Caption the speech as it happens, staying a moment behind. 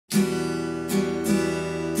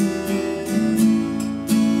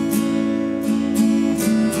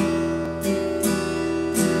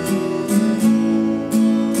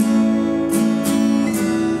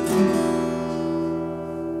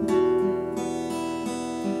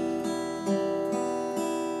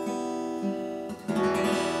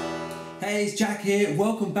it's Jack here.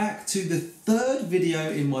 Welcome back to the third video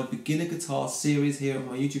in my beginner guitar series here on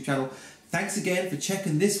my YouTube channel. Thanks again for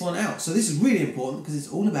checking this one out. So this is really important because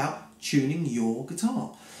it's all about tuning your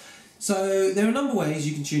guitar. So there are a number of ways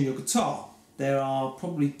you can tune your guitar. There are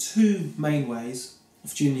probably two main ways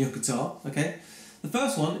of tuning your guitar, okay? The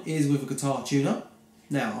first one is with a guitar tuner.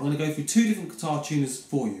 Now, I'm going to go through two different guitar tuners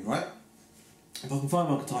for you, right? If I can find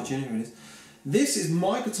my guitar tuner, here it is. This is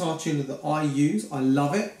my guitar tuner that I use. I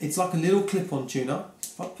love it. It's like a little clip-on tuner.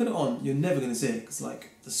 If I put it on, you're never going to see it because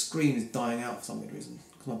like the screen is dying out for some weird reason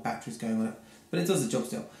because my battery's going on it. But it does the job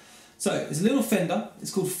still. So it's a little Fender.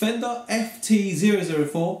 It's called Fender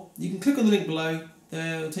FT004. You can click on the link below.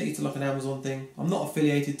 It'll take you to like an Amazon thing. I'm not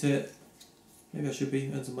affiliated to it. Maybe I should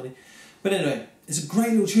be, earn some money. But anyway, it's a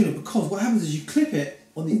great little tuner because what happens is you clip it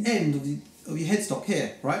on the end of your headstock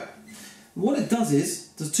here, right? And what it does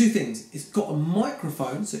two things. It's got a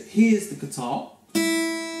microphone, so here's the guitar. I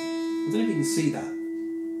don't know if you can see that.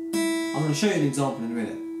 I'm going to show you an example in a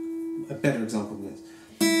minute. A better example than this.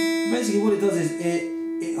 Basically what it does is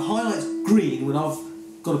it highlights green when I've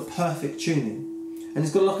got a perfect tuning. And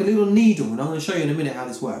it's got like a little needle, and I'm going to show you in a minute how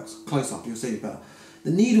this works. Close up, you'll see it better.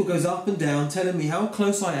 The needle goes up and down, telling me how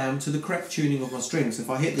close I am to the correct tuning of my strings. So if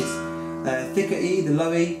I hit this thicker E, the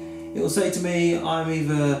low E, it will say to me I'm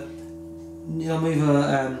either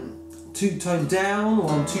too toned down, or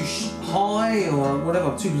I'm too high, or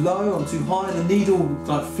whatever. I'm too low, I'm too high. The needle will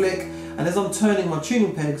like flick, and as I'm turning my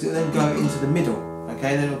tuning pegs, it will then go into the middle.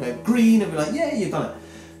 Okay, and then it'll go green, and be like, yeah, you've done it.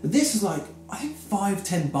 But this is like, I think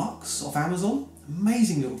 $5–10 off Amazon.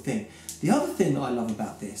 Amazing little thing. The other thing that I love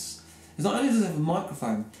about this is not only does it have a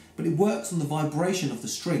microphone, but it works on the vibration of the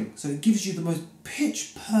string. So it gives you the most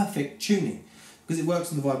pitch perfect tuning because it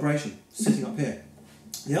works on the vibration, sitting up here.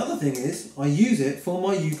 The other thing is I use it for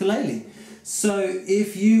my ukulele. So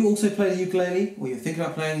if you also play the ukulele or you're thinking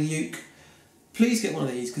about playing the uke, please get one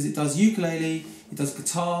of these because it does ukulele, it does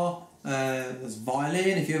guitar, it does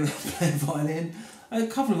violin if you ever play violin, a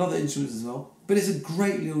couple of other instruments as well. But it's a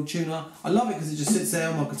great little tuner. I love it because it just sits there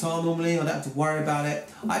on my guitar normally. I don't have to worry about it.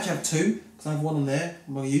 I actually have two because I have one on there,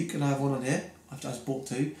 on my uke, and I have one on here. I've just bought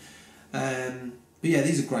two. But yeah,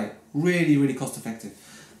 these are great. Really, really cost effective.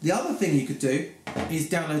 The other thing you could do is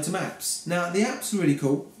download some apps. Now, the apps are really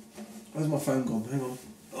cool. Where's my phone gone? Hang on.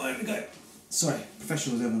 Oh, there we go. Sorry,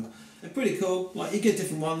 professional as ever. They're pretty cool. Like, you get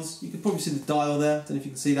different ones. You can probably see the dial there. Don't know if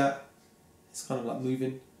you can see that. It's kind of like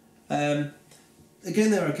moving.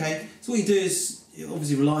 Again, they're okay. So what you do is, it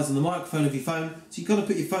obviously relies on the microphone of your phone. So you've got to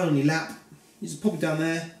put your phone on your lap. You just pop it down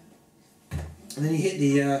there. And then you hit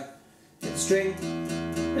the string.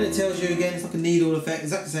 And it tells you again, it's like a needle effect,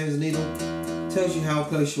 exactly the same as a needle. It tells you how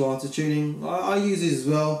close you are to tuning. I use these as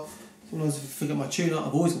well. Sometimes if I forget my tuner,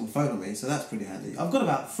 I've always got my phone on me, so that's pretty handy. I've got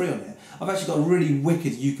about 3 on here. I've actually got a really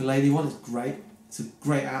wicked ukulele one. It's great. It's a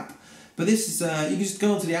great app. But this is, you can just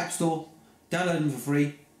go onto the App Store, download them for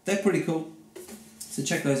free. They're pretty cool. So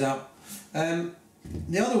check those out. The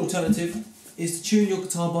other alternative is to tune your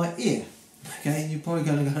guitar by ear. Okay, you're probably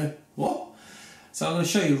going to go, what? So I'm going to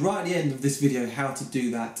show you right at the end of this video how to do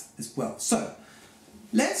that as well. So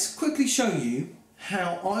let's quickly show you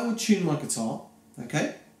how I would tune my guitar.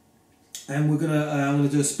 Okay, and I'm going to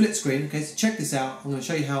do a split screen. Okay, so check this out. I'm going to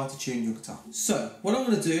show you how to tune your guitar. So what I'm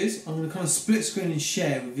going to do is I'm going to kind of split screen and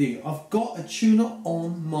share with you. I've got a tuner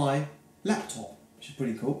on my laptop, which is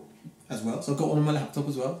pretty cool as well. So I've got one on my laptop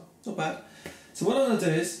as well. It's not bad. So what I'm going to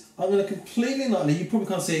do is I'm going to completely lightly, you probably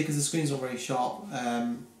can't see it because the screen's not very sharp,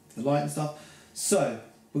 the light and stuff. So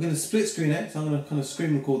we're going to split screen it. So I'm going to kind of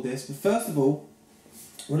screen record this. But first of all,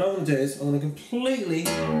 what I'm going to do is I'm going to completely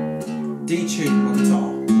detune my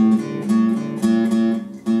guitar.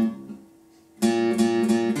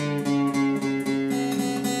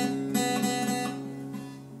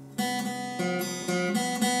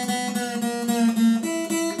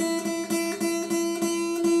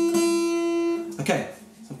 Okay,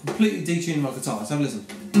 so I'm completely detuning my guitar. Let's have a listen.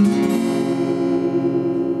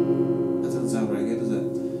 That doesn't sound very good, does it?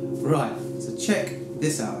 Right, so check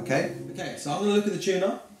this out, okay? Okay, so I'm going to look at the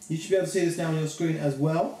tuner. You should be able to see this down on your screen as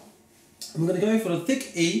well. And we're going to go for the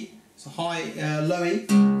thick E, so high, low E.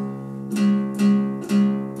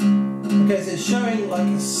 Okay, so it's showing like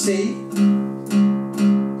a C.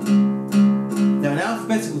 Now in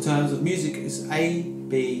alphabetical terms of music, it's A,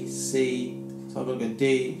 B, C. So I've got to go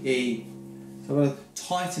D, E. So I'm going to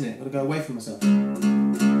tighten it, I'm going to go away from myself.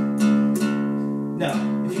 Now,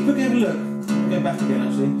 if you quickly have a look, I'll go back again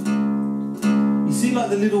actually. You see like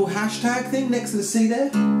the little hashtag thing next to the C there?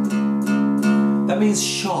 That means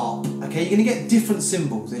sharp, okay? You're going to get different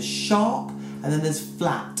symbols. There's sharp and then there's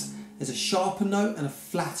flat. there's a sharper note and a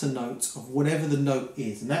flatter note of whatever the note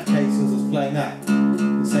is. In that case, as I was playing that,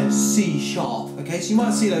 it's saying C sharp. Okay, so you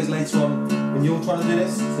might see those later on when you're trying to do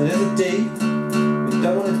this. So there's a D. We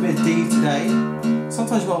don't want it to be a D today.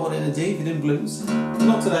 Sometimes you might want it in a D if you're doing blues. But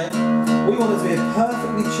not today. We want it to be a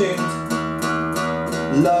perfectly tuned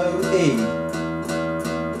low E.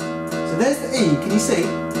 So there's the E. Can you see?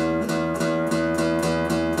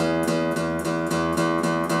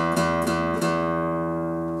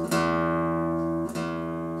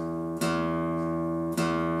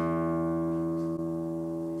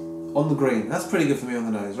 On the green. That's pretty good for me on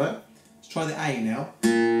the nose, right? Let's try the A now.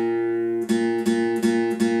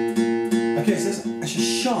 Okay, so that's a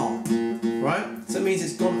sharp, right? So it means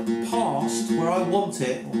it's gone past where I want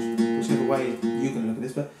it, or whichever way you're going to look at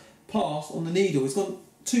this, but past on the needle. It's gone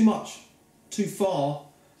too much, too far,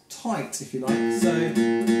 tight, if you like. So bring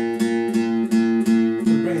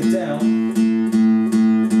it down.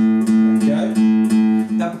 There we go.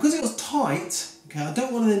 Now, because it was tight, okay, I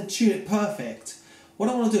don't want to then tune it perfect. What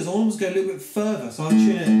I want to do is I want to go a little bit further, so I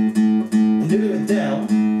tune it a little bit down.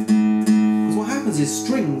 Because what happens is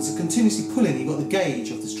strings are continuously pulling. You've got the gauge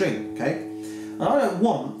of the string, okay? And I don't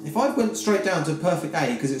want, if I went straight down to a perfect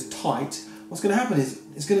A because it's tight, what's going to happen is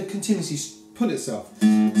it's going to continuously pull itself.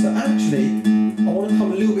 So actually, I want to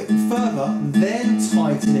come a little bit further and then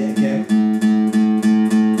tighten it again.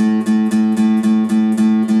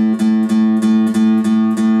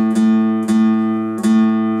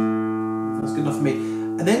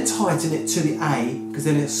 And then tighten it to the A, because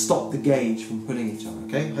then it'll stop the gauge from pulling each other,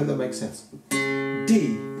 okay? I hope that makes sense.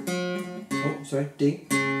 D. Oh, sorry, D.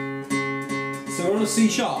 So we're on a C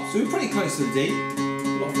sharp, so we're pretty close to the D,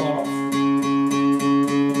 not far off.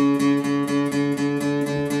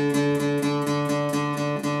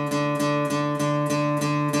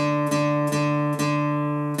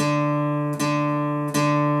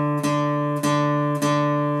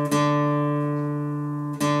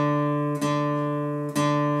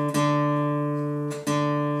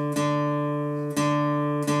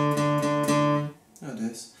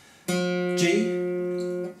 G,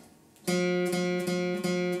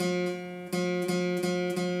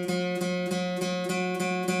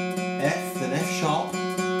 F, then F sharp.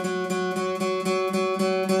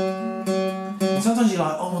 And sometimes you're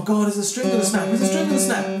like, oh my god, is the string gonna snap? Is the string gonna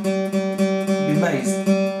snap? You'd be amazed.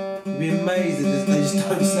 You'd be amazed that they just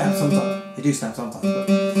don't snap sometimes. They do snap sometimes. But.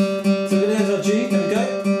 So we're going to our G, there we go.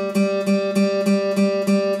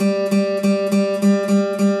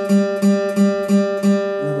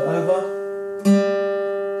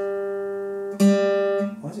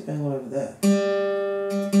 Going on over there.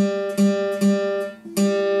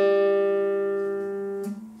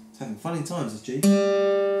 It's having funny times, this G.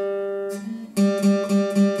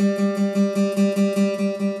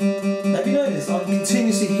 Have you noticed I'm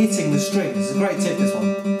continuously hitting the string? This is a great tip, this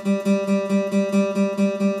one.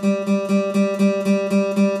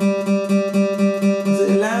 Because it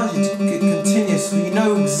allows you to get continuous, so you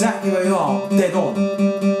know exactly where you are, dead on.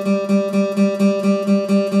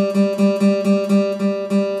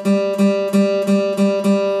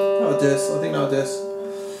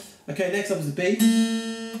 Okay, next up is the B.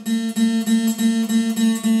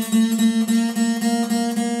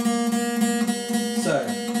 So,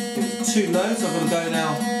 there's two notes, I've got to go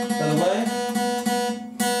now the other way.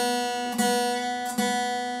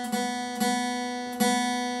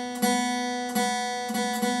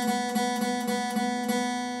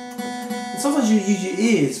 And sometimes you use your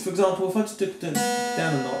ears. For example, if I just took it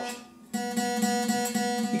down a notch,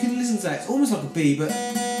 you can listen to that. It's almost like a B, but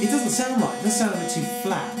it doesn't sound right. It does sound a bit too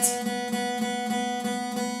flat.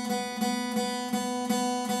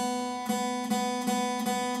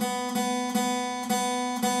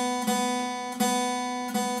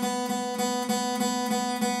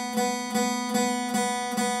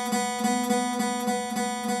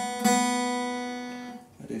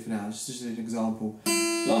 I'll do it for now. Just an example.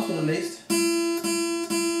 Last but not least.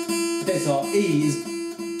 Okay, so our E is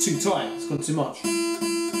too tight. It's got too much.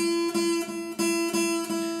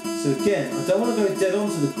 So again, I don't want to go dead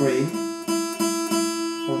onto the green. I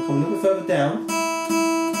want to come a little bit further down.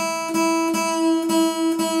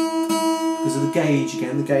 Because of the gauge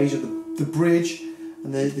again, the gauge of the bridge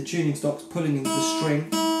and the tuning stock's pulling into the string.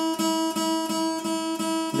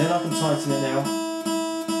 And then I can tighten it now.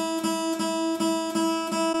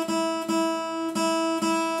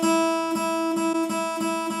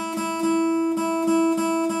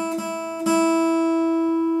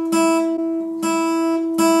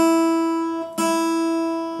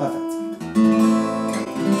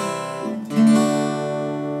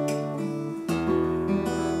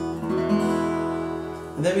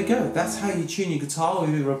 And there we go. go. That's how you tune your guitar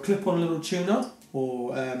with either a clip-on little tuner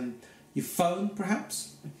or your phone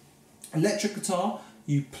perhaps. Electric guitar,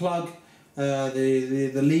 you plug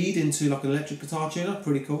the lead into like an electric guitar tuner,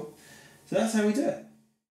 pretty cool. So that's how we do it.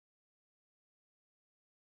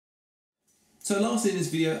 So lastly in this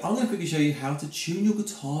video, I'm going to quickly show you how to tune your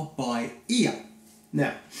guitar by ear.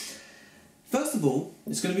 Now, first of all,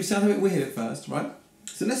 it's going to sound a bit weird at first, right?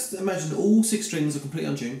 So let's imagine that all 6 strings are completely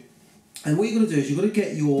untuned. And what you've got to do is you've got to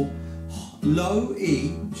get your low E,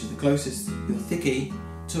 which is the closest, your thick E,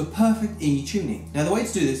 to a perfect E tuning. Now the way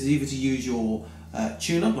to do this is either to use your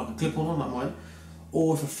tuner, like a clip-on one like mine,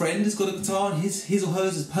 or if a friend has got a guitar and his or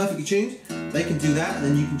hers is perfectly tuned, they can do that and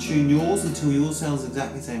then you can tune yours until yours sounds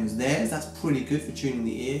exactly the same as theirs. That's pretty good for tuning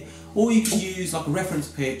the ear. Or you can use like a reference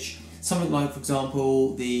pitch, something like, for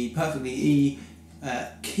example, the perfectly E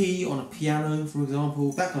key on a piano, for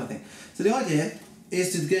example, that kind of thing. So the idea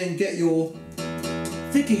is to again get your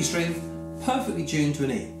thick E string perfectly tuned to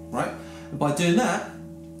an E, right? And by doing that,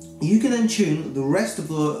 you can then tune the rest of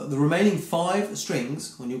the remaining 5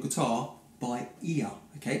 strings on your guitar by ear,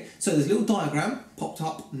 okay? So there's a little diagram popped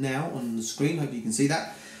up now on the screen, hope you can see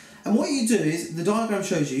that. And what you do is, the diagram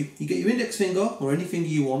shows you get your index finger, or any finger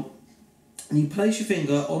you want, and you place your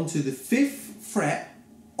finger onto the 5th fret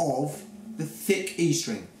of the thick E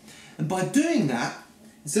string. And by doing that,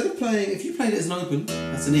 instead of playing, if you played it as an open,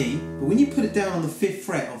 that's an E, but when you put it down on the 5th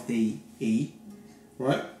fret of the E,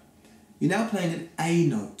 right, you're now playing an A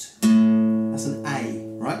note. That's an A,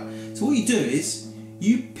 right? So what you do is,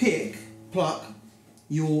 you pluck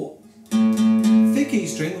your thick E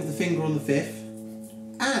string with the finger on the 5th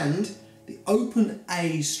and the open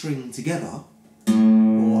A string together,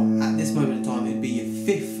 or at this moment in time it'd be your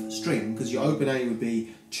 5th string, because your open A would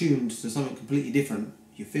be tuned to something completely different,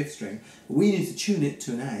 your 5th string, but we need to tune it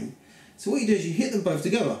to an A. So what you do is you hit them both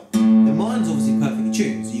together. Now mine's obviously perfectly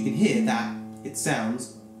tuned, so you can hear that it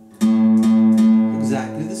sounds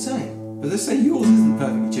exactly the same. But let's say yours isn't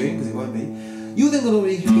perfectly tuned, because it won't be. You're then going to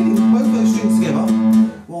be hitting both those strings together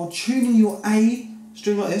while tuning your A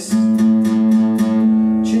string like this.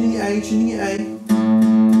 Tuning your A, tuning your A.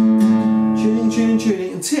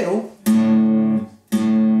 Tuning until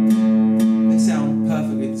they sound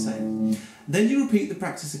perfectly the same. Then you repeat the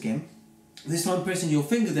practice again, this time pressing your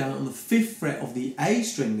finger down on the 5th fret of the A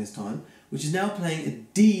string this time, which is now playing a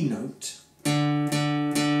D note.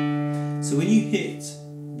 So when you hit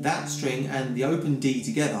that string and the open D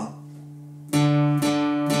together,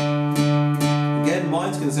 again,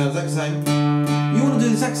 mine's going to sound exactly the same. You want to do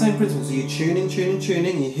the exact same principle, so you're tuning, and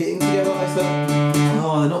you're hitting together like that.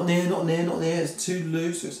 Oh, they're not near, it's too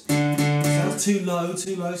loose, it sounds too low, so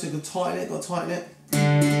you've got to tighten it,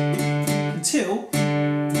 until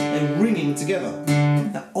they're ringing together.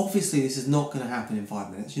 Now obviously this is not going to happen in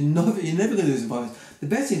 5 minutes, you're never going to do this in 5 minutes. The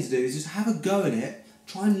best thing to do is just have a go at it,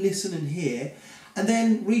 try and listen and hear, and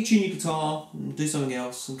then retune your guitar, and do something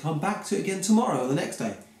else, and come back to it again tomorrow or the next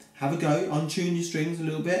day. Have a go, untune your strings a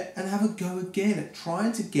little bit, and have a go again at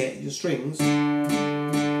trying to get your strings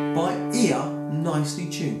by ear nicely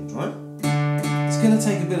tuned, right? It's going to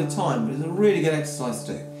take a bit of time, but it's a really good exercise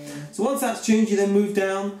to do. So once that's tuned, you then move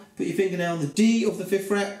down, put your finger down the D of the 5th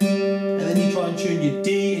fret, and then you try and tune your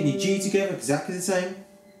D and your G together, exactly the same.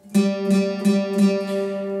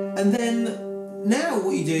 And then, now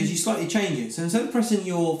what you do is you slightly change it. So instead of pressing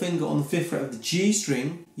your finger on the 5th fret of the G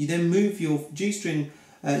string, you then move your G string,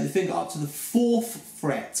 your finger up to the 4th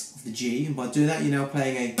fret of the G, and by doing that you're now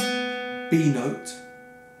playing a B note.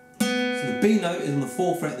 So the B note is on the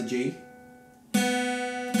 4th fret of the G.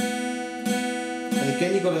 And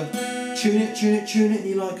again you've got to tune it, and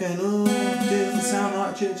you're like going, oh, it doesn't sound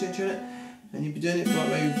right, tune it. And you'll be doing it for like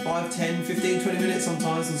maybe 5, 10, 15, 20 minutes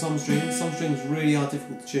sometimes on some strings. Some strings really are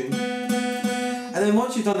difficult to tune. And then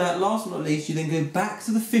once you've done that, last but not least, you then go back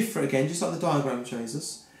to the 5th fret again, just like the diagram shows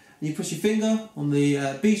us. And you press your finger on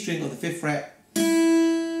the B string of the 5th fret,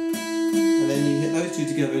 and then you hit those two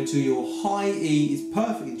together until your high E is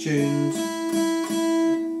perfectly tuned.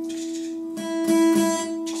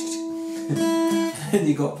 And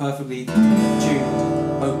you've got perfectly tuned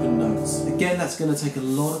open notes. Again, that's going to take a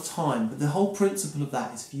lot of time, but the whole principle of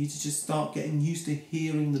that is for you to just start getting used to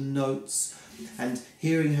hearing the notes and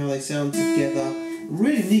hearing how they sound together. A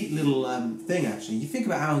really neat little thing actually. You think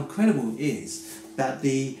about how incredible it is that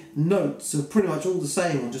the notes are pretty much all the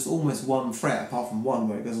same on just almost one fret, apart from one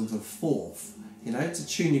where it goes on to the 4th, you know, to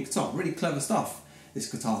tune your guitar. Really clever stuff,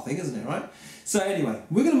 this guitar thing, isn't it, right? So anyway,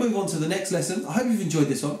 we're going to move on to the next lesson. I hope you've enjoyed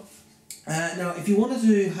this one. Now, if you wanted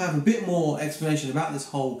to have a bit more explanation about this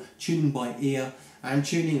whole tuning by ear and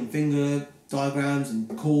tuning and finger diagrams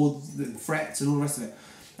and chords and frets and all the rest of it,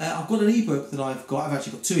 I've got an ebook that I've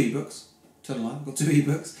actually got 2 ebooks. Tell a lie, I've got 2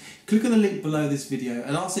 ebooks. Click on the link below this video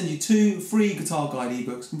and I'll send you 2 free guitar guide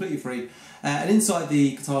ebooks, completely free. And inside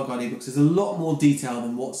the guitar guide ebooks there's a lot more detail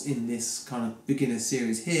than what's in this kind of beginner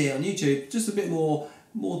series here on YouTube. Just a bit more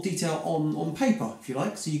detail on paper, if you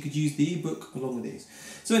like, so you could use the ebook along with these.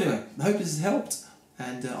 So anyway, I hope this has helped,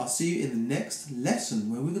 and I'll see you in the next lesson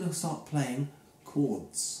where we're going to start playing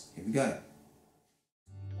chords. Here we go.